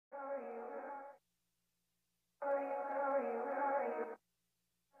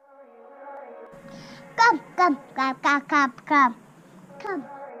come, come, come, come, come, come.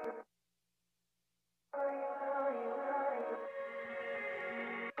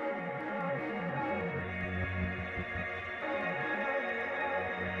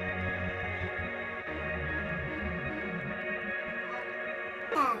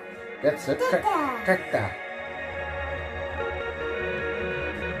 That's it. Kaka.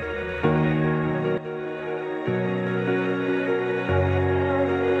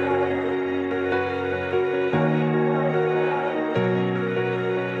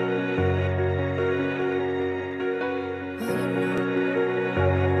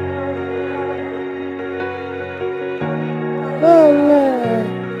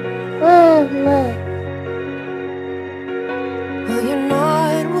 Mama, mama. Well, you're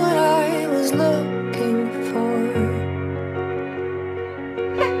not what I was looking for,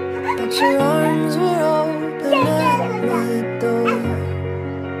 but your arms were open at my door,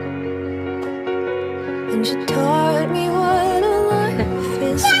 and you taught me what a life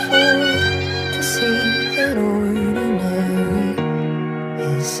is for, to see that ordinary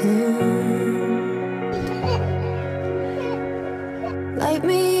isn't. Light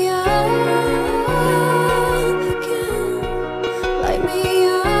me up again, light me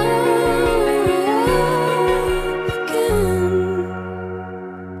up again,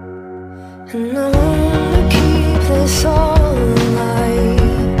 and I wanna keep this all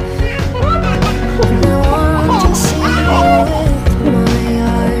alive, and I want to see it with my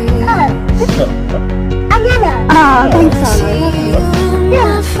eyes. Oh, thanks, See you in the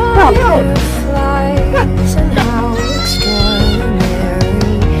fireflies, and how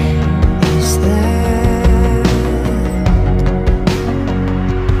extraordinary is that?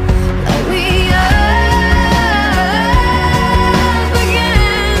 Light me up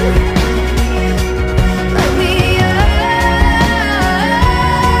again, light me up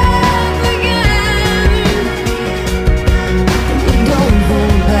again. You don't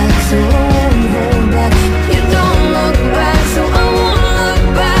hold back, so I won't hold back. You don't look back, so I won't look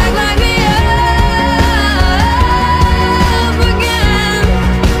back. Light me up again,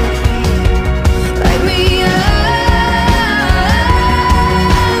 light me up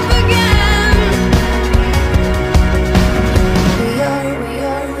again. We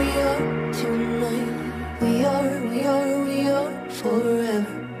are tonight. We are forever.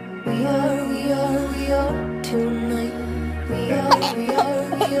 We are tonight. We are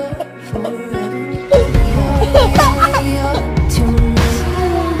forever. We are tonight.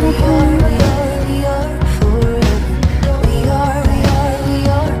 We are forever. We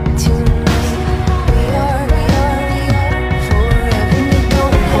are tonight. We are forever. You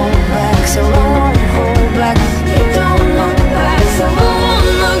don't hold back, so I won't hold back. You don't look back, so I won't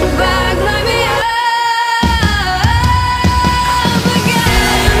look back. Light me up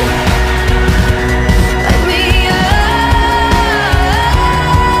again, light me up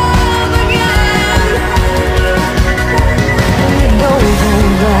again. You don't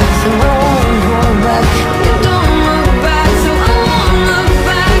hold back, so I won't hold back. You don't look back, so I won't look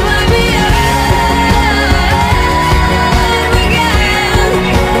back. Light me up again, light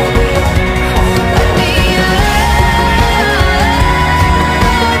me up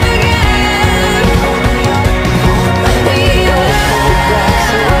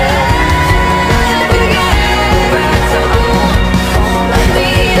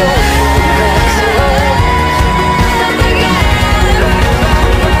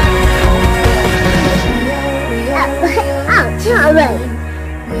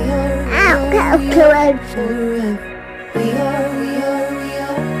forever. We are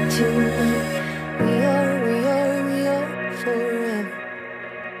tonight. We are forever.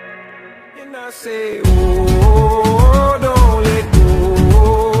 And I say, oh, don't let go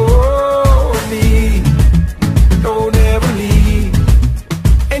of me. Don't ever leave.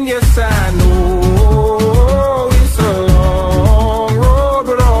 And yes, I know it's a long road,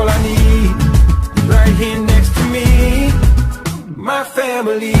 but all I need is right here next to me, my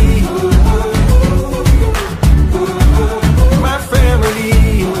family. My family.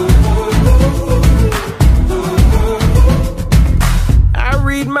 I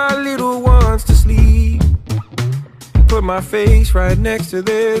read my little ones to sleep, put my face right next to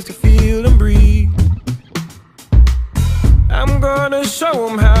theirs to feel and breathe. I'm gonna show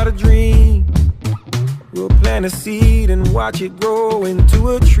them how to dream. We'll plant a seed and watch it grow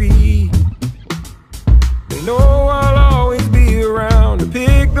into a tree. They know I'll always be around to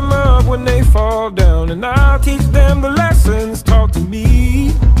pick them up when they fall down, and I'll teach them the lessons taught to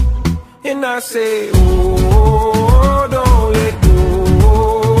me. And I say, oh, don't let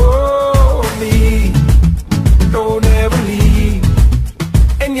go of me. Don't ever leave.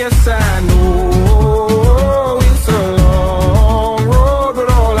 And yes, I know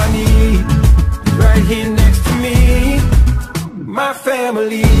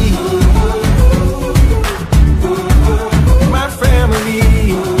family. My family.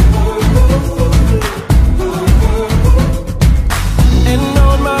 And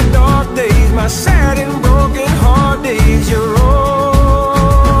on my dark days, my sad and broken heart days, you're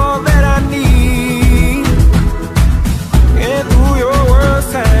all that I need. And through your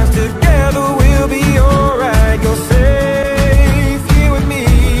worst times, together we'll be alright. You're safe here with me.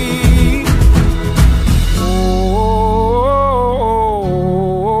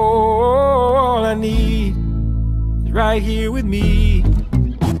 All I need is right here with me.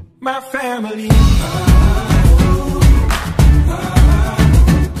 My family.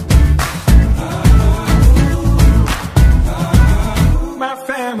 My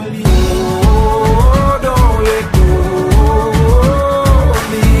family.